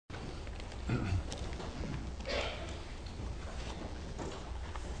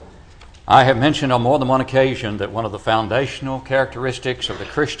I have mentioned on more than one occasion that one of the foundational characteristics of the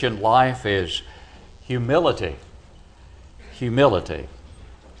Christian life is humility. Humility.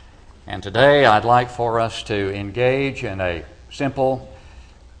 And today I'd like for us to engage in a simple,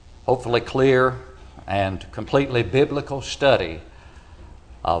 hopefully clear, and completely biblical study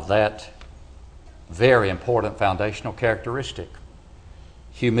of that very important foundational characteristic,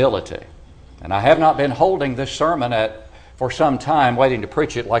 humility. And I have not been holding this sermon for some time, waiting to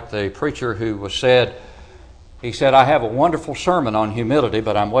preach it, like the preacher who said, I have a wonderful sermon on humility,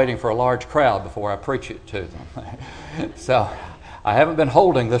 but I'm waiting for a large crowd before I preach it to them. So I haven't been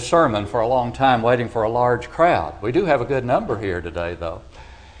holding this sermon for a long time, waiting for a large crowd. We do have a good number here today, though.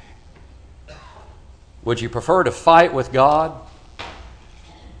 Would you prefer to fight with God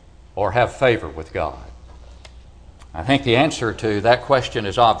or have favor with God? I think the answer to that question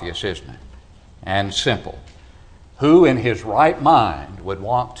is obvious, isn't it? And simple. Who in his right mind would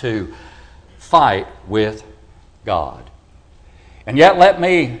want to fight with God? And yet let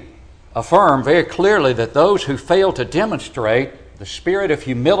me affirm very clearly that those who fail to demonstrate the spirit of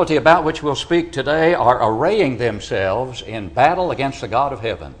humility about which we'll speak today are arraying themselves in battle against the God of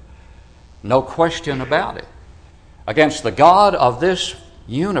heaven. No question about it. Against the God of this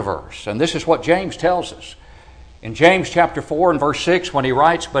universe. And this is what James tells us. In James chapter 4 and verse 6, when he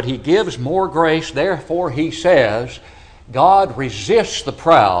writes, "But he gives more grace, therefore he says, God resists the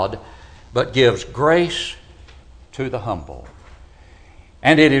proud, but gives grace to the humble."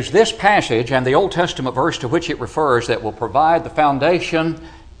 And it is this passage and the Old Testament verse to which it refers that will provide the foundation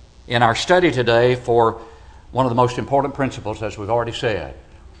in our study today for one of the most important principles, as we've already said,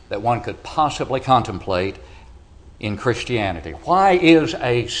 that one could possibly contemplate in Christianity. Why is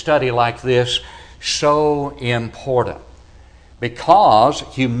a study like this so important? Because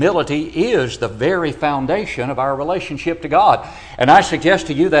humility is the very foundation of our relationship to God. And I suggest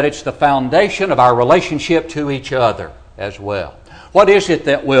to you that it's the foundation of our relationship to each other as well. What is it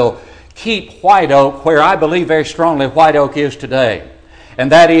that will keep White Oak where I believe very strongly White Oak is today?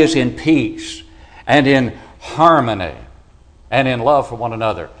 And that is in peace and in harmony and in love for one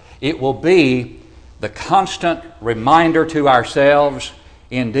another. It will be the constant reminder to ourselves,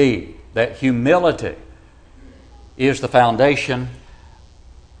 indeed, that humility is the foundation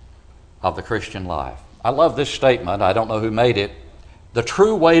of the Christian life. I love this statement. I don't know who made it. The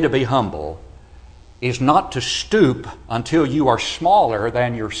true way to be humble is not to stoop until you are smaller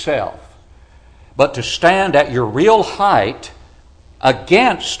than yourself, but to stand at your real height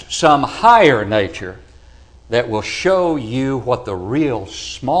against some higher nature that will show you what the real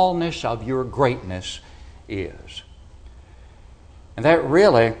smallness of your greatness is. And that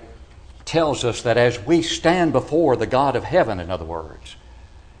really tells us that as we stand before the God of heaven, in other words,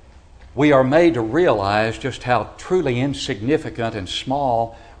 we are made to realize just how truly insignificant and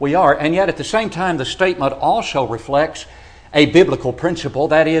small we are. And yet at the same time, the statement also reflects a biblical principle,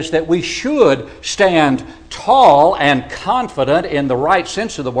 that is, that we should stand tall and confident in the right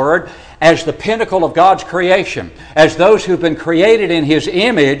sense of the word as the pinnacle of God's creation. As those who've been created in His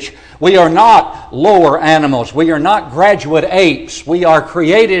image, we are not lower animals. We are not graduate apes. We are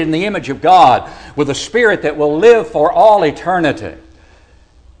created in the image of God with a spirit that will live for all eternity.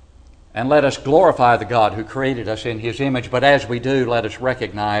 And let us glorify the God who created us in His image. But as we do, let us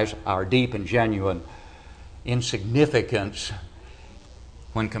recognize our deep and genuine insignificance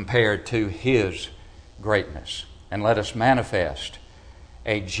when compared to His greatness. And let us manifest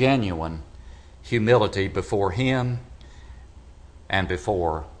a genuine humility before Him and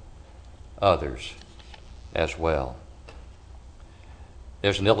before others as well.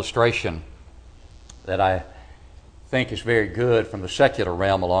 There's an illustration that I think is very good from the secular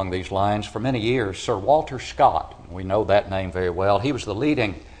realm along these lines. For many years, Sir Walter Scott, we know that name very well, he was the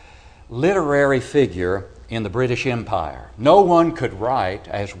leading literary figure in the British Empire. No one could write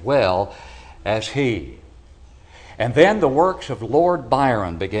as well as he. And then the works of Lord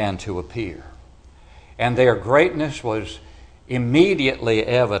Byron began to appear. And their greatness was immediately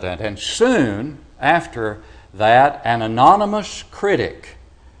evident. And soon after that, an anonymous critic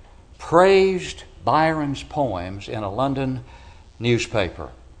praised Byron's poems in a London newspaper.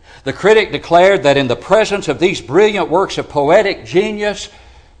 The critic declared that in the presence of these brilliant works of poetic genius,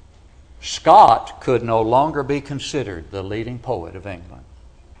 Scott could no longer be considered the leading poet of England.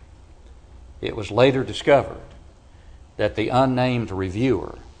 It was later discovered that the unnamed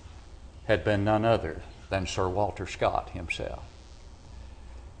reviewer had been none other than Sir Walter Scott himself.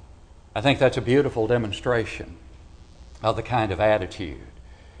 I think that's a beautiful demonstration of the kind of attitude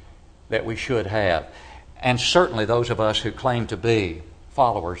that we should have. And certainly those of us who claim to be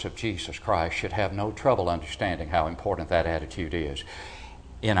followers of Jesus Christ should have no trouble understanding how important that attitude is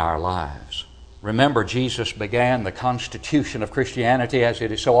in our lives. Remember, Jesus began the constitution of Christianity, as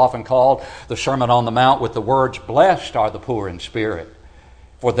it is so often called, the Sermon on the Mount, with the words, "Blessed are the poor in spirit,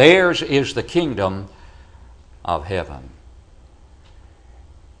 for theirs is the kingdom of heaven."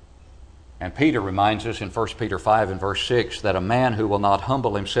 And Peter reminds us in 1 Peter 5 and verse 6 that a man who will not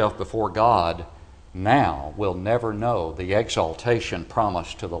humble himself before God now will never know the exaltation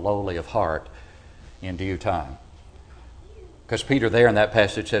promised to the lowly of heart in due time. Because Peter there in that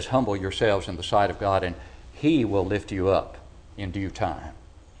passage says, "Humble yourselves in the sight of God, and He will lift you up in due time."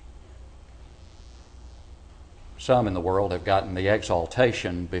 Some in the world have gotten the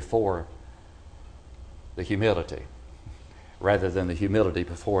exaltation before the humility, rather than the humility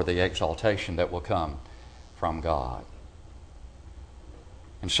before the exaltation that will come from God.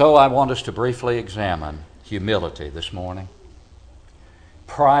 And so I want us to briefly examine humility this morning.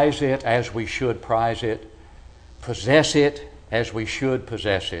 Prize it as we should prize it, possess it as we should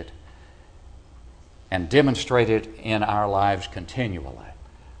possess it, and demonstrate it in our lives continually,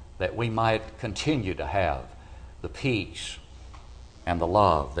 that we might continue to have the peace and the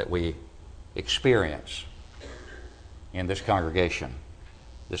love that we experience in this congregation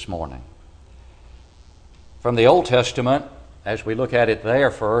this morning. From the Old Testament, as we look at it there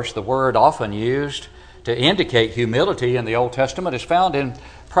first, the word often used to indicate humility in the Old Testament is found in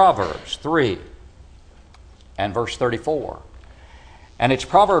Proverbs 3 and verse 34. And it's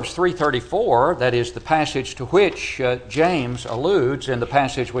Proverbs 3:34 that is the passage to which James alludes in the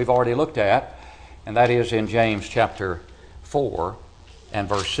passage we've already looked at, and that is in James chapter 4 and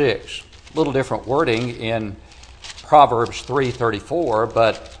verse 6. A little different wording in Proverbs 3:34,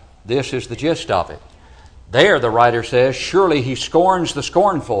 but this is the gist of it. There the writer says, "Surely he scorns the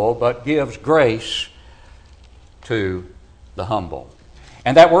scornful, but gives grace to the humble."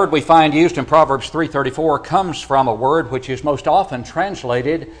 And that word we find used in Proverbs 3:34 comes from a word which is most often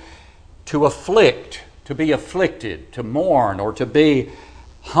translated to afflict, to be afflicted, to mourn, or to be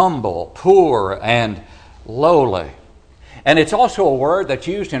humble, poor, and lowly. And it's also a word that's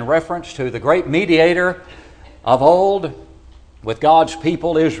used in reference to the great mediator of old with God's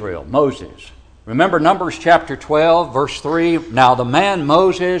people Israel, Moses. Remember Numbers chapter 12, verse 3, "Now the man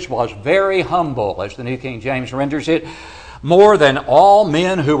Moses was very humble," as the New King James renders it, "more than all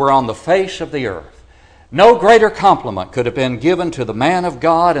men who were on the face of the earth." No greater compliment could have been given to the man of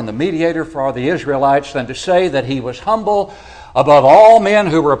God and the mediator for the Israelites than to say that he was humble above all men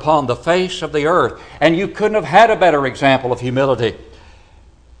who were upon the face of the earth. And you couldn't have had a better example of humility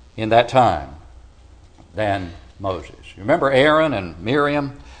in that time than Moses. Remember Aaron and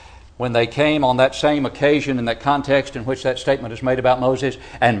Miriam, when they came on that same occasion in that context in which that statement is made about Moses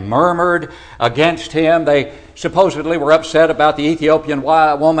and murmured against him. They supposedly were upset about the Ethiopian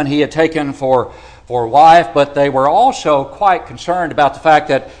woman he had taken for wife, but they were also quite concerned about the fact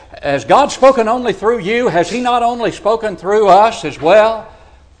that has God spoken only through you? Has He not only spoken through us as well?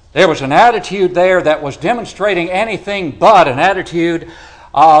 There was an attitude there that was demonstrating anything but an attitude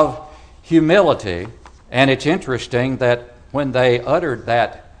of humility. And it's interesting that when they uttered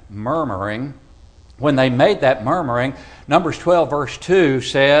that murmuring, when they made that murmuring, Numbers 12 verse 2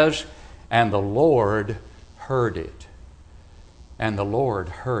 says, "And the Lord heard it." And the Lord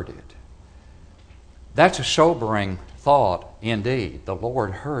heard it. That's a sobering thought indeed. The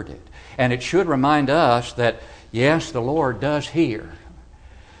Lord heard it. And it should remind us that, yes, the Lord does hear.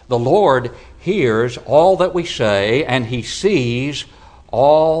 The Lord hears all that we say, and He sees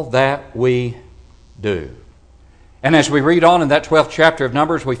all that we do. And as we read on in that 12th chapter of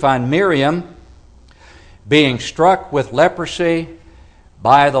Numbers, we find Miriam being struck with leprosy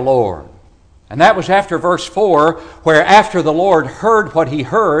by the Lord. And that was after verse 4, where after the Lord heard what He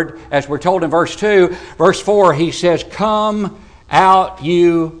heard, as we're told in verse 2, verse 4, He says, "Come out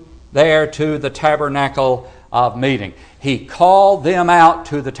you there to the tabernacle of meeting." He called them out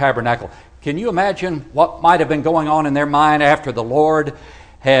to the tabernacle. Can you imagine what might have been going on in their mind after the Lord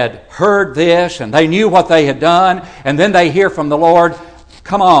had heard this and they knew what they had done, and then they hear from the Lord,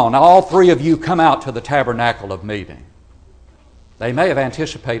 "Come on, all three of you come out to the tabernacle of meeting." They may have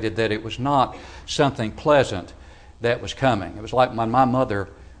anticipated that it was not something pleasant that was coming. It was like when my mother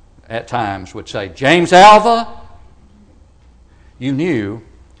at times would say, "James Alva," you knew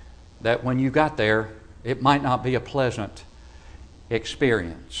that when you got there, it might not be a pleasant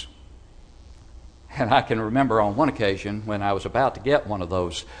experience. And I can remember on one occasion when I was about to get one of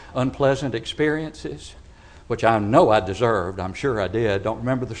those unpleasant experiences, which I know I deserved. I'm sure I did. Don't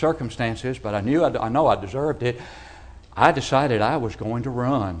remember the circumstances, but I know I deserved it. I decided I was going to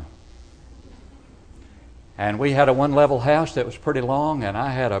run. And we had a one-level house that was pretty long, and I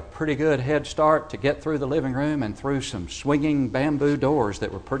had a pretty good head start to get through the living room and through some swinging bamboo doors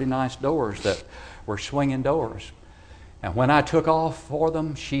that were pretty nice doors that were swinging doors. And when I took off for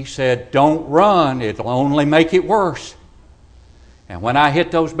them, she said, "Don't run, it'll only make it worse." And when I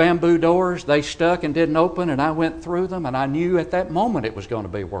hit those bamboo doors, they stuck and didn't open, and I went through them, and I knew at that moment it was going to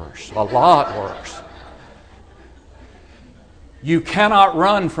be worse, a lot worse. You cannot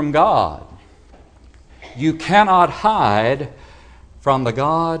run from God. You cannot hide from the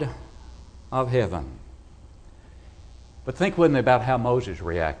God of heaven. But think with me about how Moses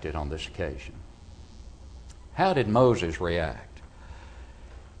reacted on this occasion. How did Moses react?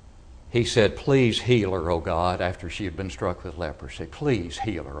 He said, "Please heal her, O God," after she had been struck with leprosy. "Please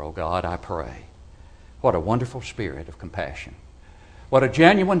heal her, O God, I pray." What a wonderful spirit of compassion. What a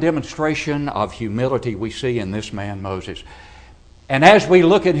genuine demonstration of humility we see in this man, Moses. And as we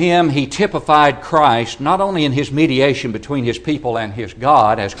look at him, he typified Christ, not only in his mediation between his people and his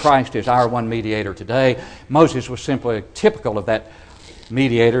God, as Christ is our one mediator today. Moses was simply typical of that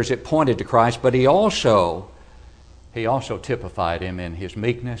mediator as it pointed to Christ, but he also typified him in his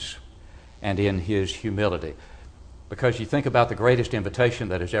meekness and in his humility. Because you think about the greatest invitation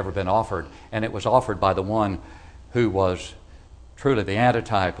that has ever been offered, and it was offered by the one who was truly the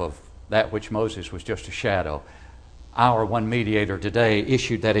antitype of that which Moses was just a shadow. Our one mediator today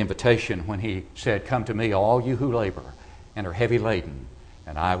issued that invitation when he said, "Come to me, all you who labor and are heavy laden,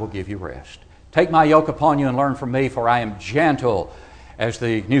 and I will give you rest. Take my yoke upon you and learn from me, for I am gentle," as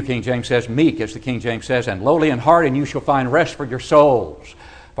the New King James says, "meek," as the King James says, "and lowly in heart, and you shall find rest for your souls.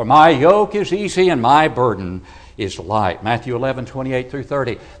 For my yoke is easy and my burden is light." Matthew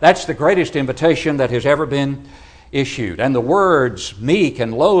 11:28-30. That's the greatest invitation that has ever been issued. And the words meek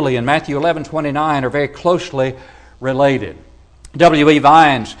and lowly in Matthew 11:29 are very closely related. W.E.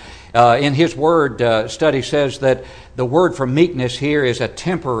 Vines, in his word study, says that the word for meekness here is a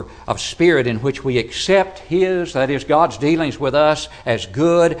temper of spirit in which we accept His, that is God's dealings with us, as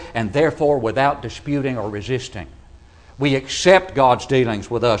good and therefore without disputing or resisting. We accept God's dealings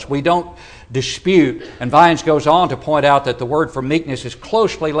with us. We don't dispute. And Vines goes on to point out that the word for meekness is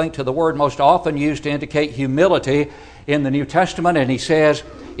closely linked to the word most often used to indicate humility in the New Testament. And he says,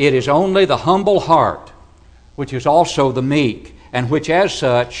 "It is only the humble heart, which is also the meek, and which as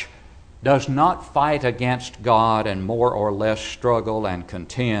such does not fight against God and more or less struggle and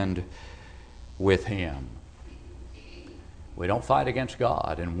contend with Him." We don't fight against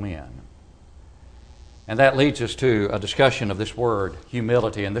God and win. And that leads us to a discussion of this word,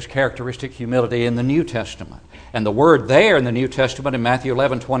 humility, and this characteristic humility in the New Testament. And the word there in the New Testament, in Matthew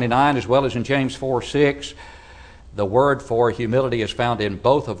 11:29, as well as in James 4:6, the word for humility is found in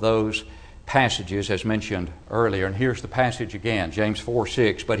both of those passages as mentioned earlier. And here's the passage again, James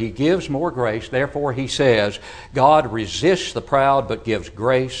 4:6. "But He gives more grace, therefore He says, God resists the proud, but gives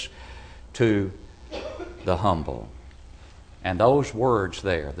grace to the humble." And those words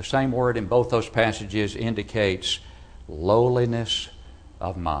there, the same word in both those passages, indicates lowliness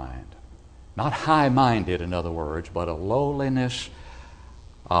of mind. Not high-minded, in other words, but a lowliness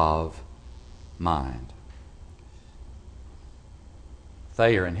of mind.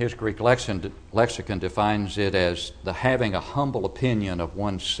 Thayer, in his Greek lexicon, defines it as the having a humble opinion of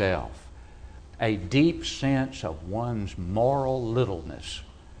oneself, a deep sense of one's moral littleness,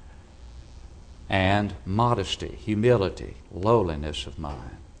 and modesty, humility, lowliness of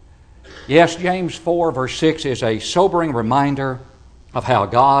mind. Yes, James 4, verse 6 is a sobering reminder of how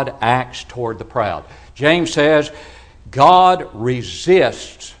God acts toward the proud. James says, God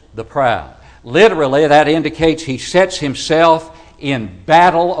resists the proud. Literally, that indicates He sets Himself in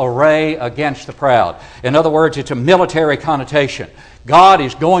battle array against the proud. In other words, it's a military connotation. God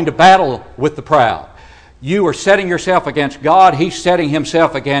is going to battle with the proud. You are setting yourself against God. He's setting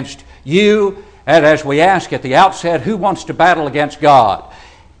Himself against you. And as we ask at the outset, who wants to battle against God?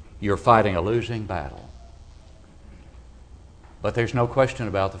 You're fighting a losing battle. But there's no question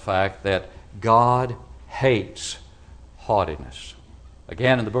about the fact that God hates haughtiness.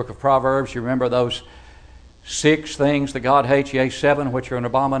 Again, in the book of Proverbs, you remember those 6 things that God hates, yea, 7 which are an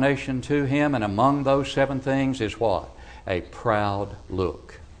abomination to Him, and among those 7 things is what? A proud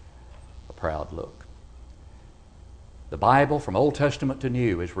look. A proud look. The Bible, from Old Testament to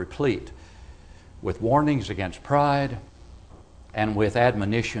New, is replete with warnings against pride and with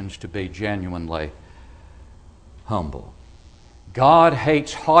admonitions to be genuinely humble. God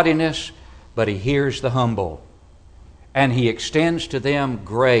hates haughtiness, but He hears the humble. And He extends to them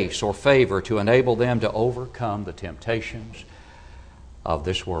grace or favor to enable them to overcome the temptations of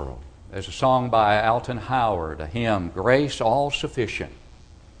this world. There's a song by Alton Howard, a hymn, "Grace All Sufficient,"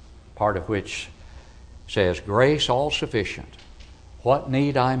 part of which says, grace all sufficient. What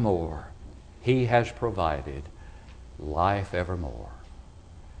need I more? He has provided life evermore.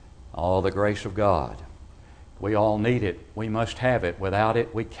 All the grace of God. We all need it. We must have it. Without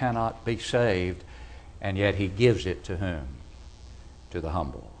it, we cannot be saved. And yet He gives it to whom? To the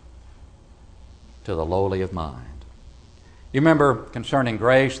humble, to the lowly of mind. You remember concerning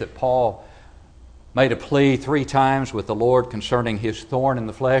grace that Paul made a plea 3 times with the Lord concerning his thorn in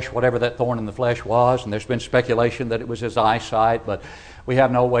the flesh, whatever that thorn in the flesh was, and there's been speculation that it was his eyesight, but we have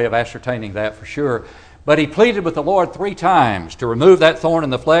no way of ascertaining that for sure. But he pleaded with the Lord 3 times to remove that thorn in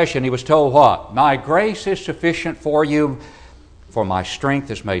the flesh, and he was told what? My grace is sufficient for you, for my strength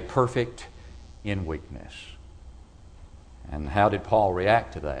is made perfect in weakness. And how did Paul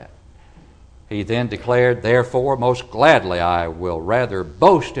react to that? He then declared, therefore, most gladly I will rather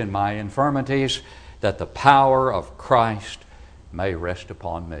boast in my infirmities, that the power of Christ may rest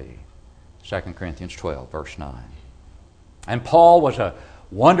upon me. 2 Corinthians 12, verse 9. And Paul was a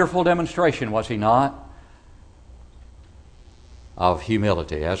wonderful demonstration, was he not, of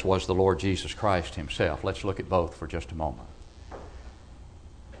humility, as was the Lord Jesus Christ Himself. Let's look at both for just a moment.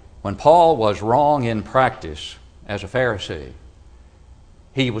 When Paul was wrong in practice as a Pharisee,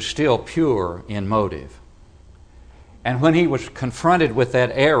 he was still pure in motive. And when he was confronted with that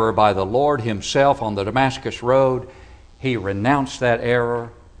error by the Lord Himself on the Damascus Road, he renounced that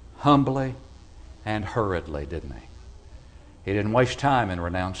error humbly and hurriedly, didn't he? He didn't waste time in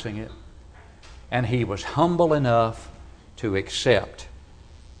renouncing it. And he was humble enough to accept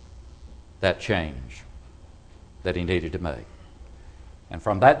that change that he needed to make. And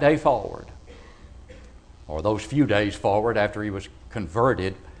from that day forward, or those few days forward after he was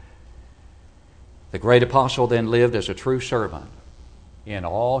converted, the great apostle then lived as a true servant in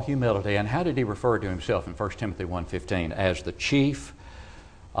all humility. And how did he refer to himself in 1 Timothy 1:15? As the chief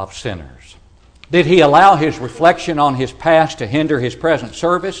of sinners. Did he allow his reflection on his past to hinder his present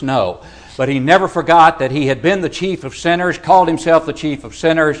service? No. But he never forgot that he had been the chief of sinners, called himself the chief of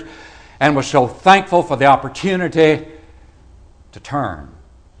sinners, and was so thankful for the opportunity to turn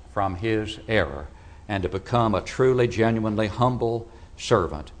from his error and to become a truly, genuinely humble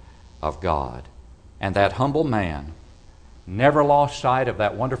servant of God. And that humble man never lost sight of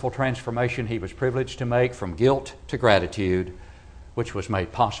that wonderful transformation he was privileged to make from guilt to gratitude, which was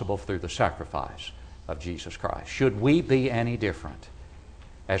made possible through the sacrifice of Jesus Christ. Should we be any different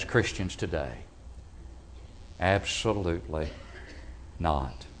as Christians today? Absolutely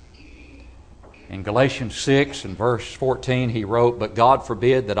not. In Galatians 6 and verse 14 he wrote, "But God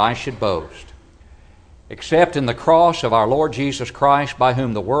forbid that I should boast, except in the cross of our Lord Jesus Christ, by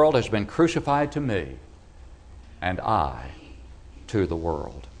whom the world has been crucified to me, and I to the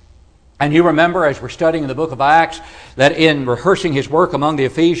world." And you remember, as we're studying the book of Acts, that in rehearsing his work among the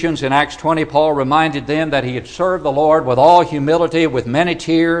Ephesians in Acts 20, Paul reminded them that he had served the Lord with all humility, with many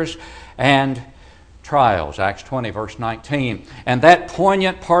tears and trials. Acts 20, verse 19. And that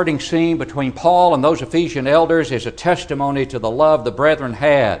poignant parting scene between Paul and those Ephesian elders is a testimony to the love the brethren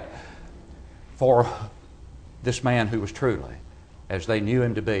had for this man who was truly, as they knew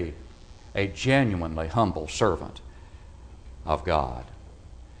him to be, a genuinely humble servant of God.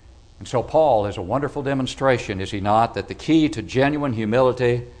 And so Paul is a wonderful demonstration, is he not, that the key to genuine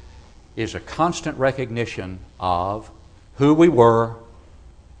humility is a constant recognition of who we were,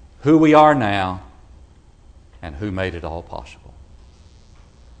 who we are now, and who made it all possible.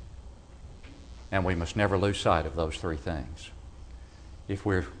 And we must never lose sight of those 3 things if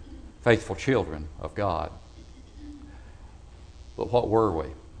we're faithful children of God. But what were we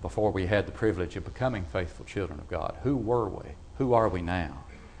before we had the privilege of becoming faithful children of God? Who were we? Who are we now?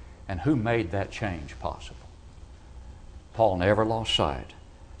 And who made that change possible? Paul never lost sight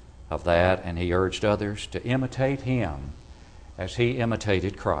of that, and he urged others to imitate him as he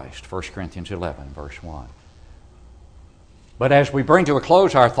imitated Christ. 1 Corinthians 11, verse 1. But as we bring to a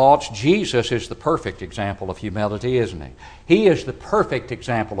close our thoughts, Jesus is the perfect example of humility, isn't he? He is the perfect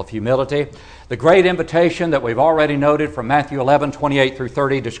example of humility. The great invitation that we've already noted from Matthew 11, 28 through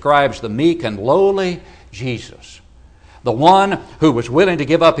 30 describes the meek and lowly Jesus, the one who was willing to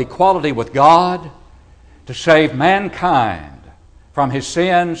give up equality with God to save mankind from his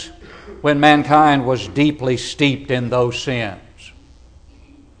sins when mankind was deeply steeped in those sins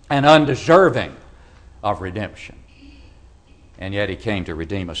and undeserving of redemption. And yet he came to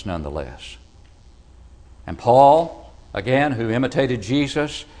redeem us nonetheless. And Paul, again, who imitated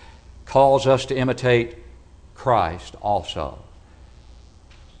Jesus, calls us to imitate Christ also,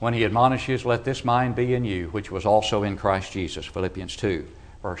 when he admonishes, "Let this mind be in you, which was also in Christ Jesus," Philippians 2,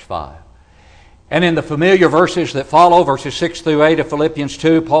 verse 5. And in the familiar verses that follow, verses 6 through 8 of Philippians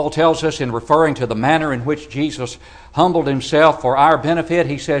 2, Paul tells us, in referring to the manner in which Jesus humbled himself for our benefit,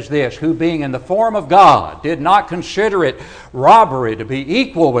 he says this, who being in the form of God did not consider it robbery to be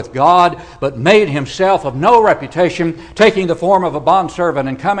equal with God, but made himself of no reputation, taking the form of a bondservant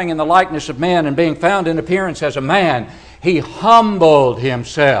and coming in the likeness of men and being found in appearance as a man, he humbled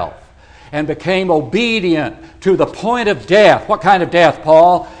himself and became obedient to the point of death. What kind of death,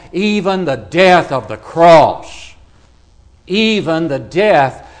 Paul? Even the death of the cross. Even the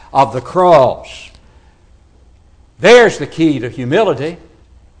death of the cross. There's the key to humility.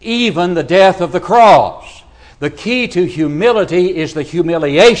 Even the death of the cross. The key to humility is the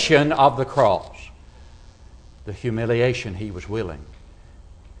humiliation of the cross. The humiliation he was willing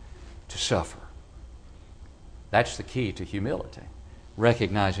to suffer. That's the key to humility.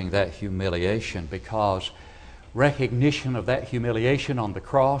 Recognizing that humiliation, because recognition of that humiliation on the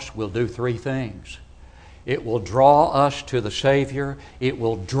cross will do three things. It will draw us to the Savior, it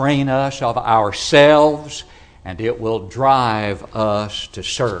will drain us of ourselves, and it will drive us to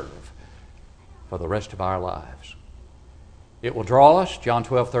serve for the rest of our lives. It will draw us, John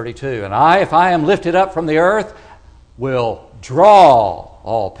 12:32, and I, if I am lifted up from the earth, will draw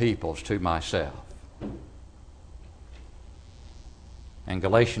all peoples to myself. And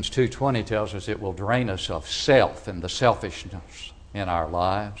Galatians 2:20 tells us it will drain us of self and the selfishness in our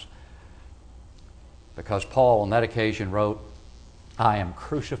lives. Because Paul on that occasion wrote, I am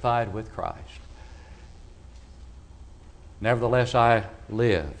crucified with Christ. Nevertheless I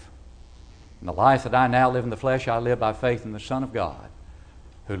live. And the life that I now live in the flesh, I live by faith in the Son of God,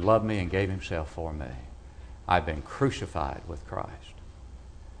 who loved me and gave himself for me. I've been crucified with Christ.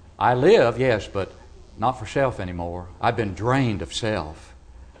 I live, yes, but not for self anymore. I've been drained of self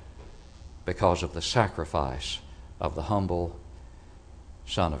because of the sacrifice of the humble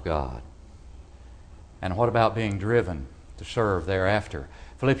Son of God. And what about being driven to serve thereafter?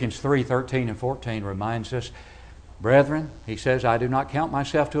 Philippians 3:13 and 14 reminds us, brethren, he says, I do not count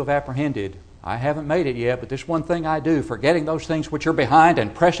myself to have apprehended. I haven't made it yet, but this one thing I do, forgetting those things which are behind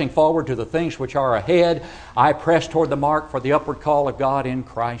and pressing forward to the things which are ahead, I press toward the mark for the upward call of God in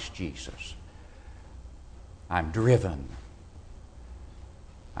Christ Jesus. I'm driven.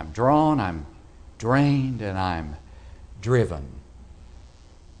 I'm drawn, I'm drained, and I'm driven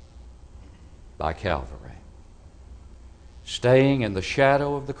by Calvary. Staying in the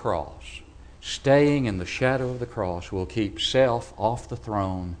shadow of the cross, staying in the shadow of the cross will keep self off the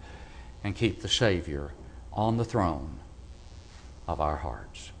throne and keep the Savior on the throne of our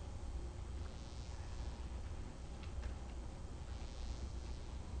hearts.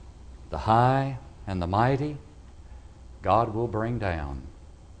 The high and the mighty God will bring down,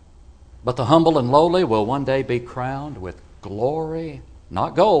 but the humble and lowly will one day be crowned with glory,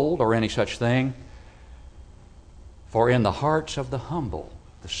 not gold or any such thing, for in the hearts of the humble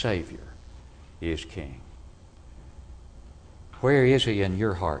the Savior is King. Where is He in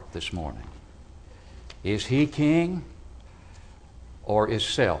your heart this morning? Is He King, or is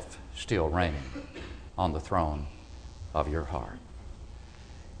self still reigning on the throne of your heart?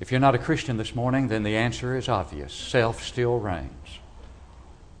 If you're not a Christian this morning, then the answer is obvious. Self still reigns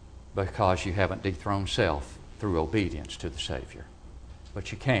because you haven't dethroned self through obedience to the Savior.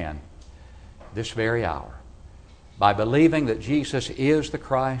 But you can this very hour by believing that Jesus is the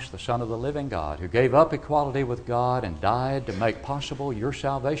Christ, the Son of the living God, who gave up equality with God and died to make possible your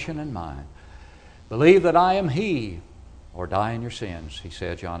salvation and mine. Believe that I am He, or die in your sins, He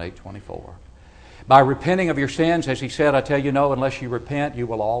said, John 8:24. By repenting of your sins, as He said, I tell you, no, unless you repent, you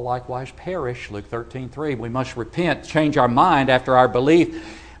will all likewise perish, Luke 13:3. We must repent, change our mind after our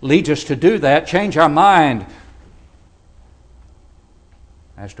belief leads us to do that. Change our mind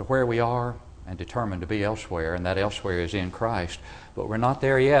as to where we are and determined to be elsewhere, and that elsewhere is in Christ. But we're not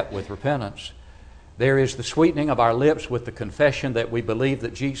there yet with repentance. There is the sweetening of our lips with the confession that we believe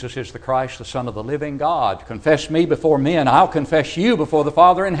that Jesus is the Christ, the Son of the living God. Confess me before men, I'll confess you before the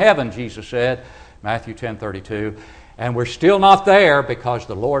Father in heaven, Jesus said, Matthew 10:32. And we're still not there because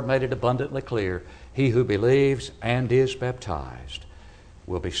the Lord made it abundantly clear. He who believes and is baptized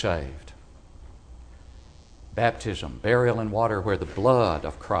will be saved. Baptism, burial in water where the blood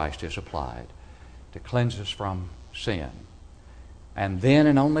of Christ is applied to cleanse us from sin. And then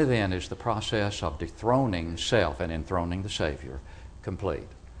and only then is the process of dethroning self and enthroning the Savior complete.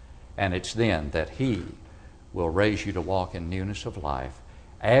 And it's then that He will raise you to walk in newness of life,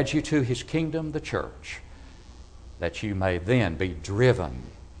 add you to His kingdom, the church, that you may then be driven,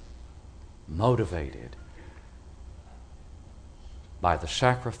 motivated by the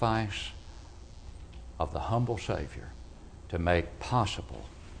sacrifice of the humble Savior to make possible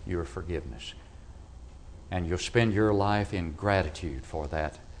your forgiveness. And you'll spend your life in gratitude for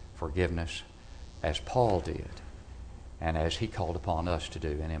that forgiveness, as Paul did, and as he called upon us to do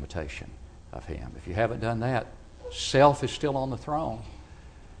in imitation of him. If you haven't done that, self is still on the throne.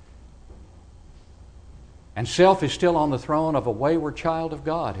 And self is still on the throne of a wayward child of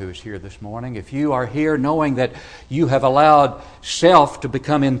God who is here this morning. If you are here knowing that you have allowed self to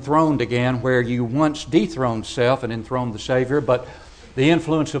become enthroned again, where you once dethroned self and enthroned the Savior, but the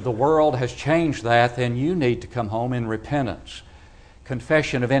influence of the world has changed that, then you need to come home in repentance,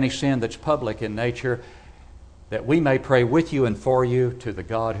 confession of any sin that's public in nature, that we may pray with you and for you to the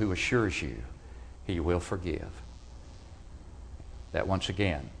God who assures you He will forgive. That once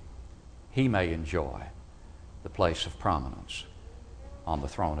again, He may enjoy the place of prominence on the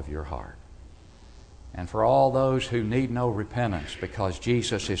throne of your heart. And for all those who need no repentance because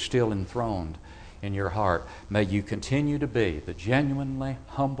Jesus is still enthroned in your heart, may you continue to be the genuinely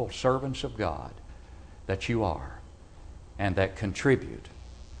humble servants of God that you are, and that contribute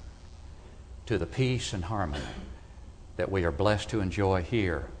to the peace and harmony that we are blessed to enjoy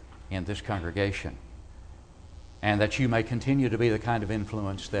here in this congregation, and that you may continue to be the kind of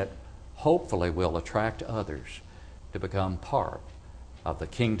influence that hopefully will attract others to become part of the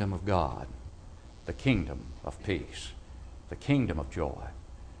kingdom of God, the kingdom of peace, the kingdom of joy,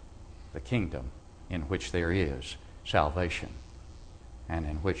 the kingdom in which there is salvation, and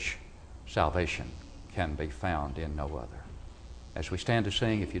in which salvation can be found in no other. As we stand to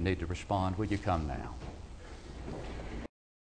sing, if you need to respond, will you come now?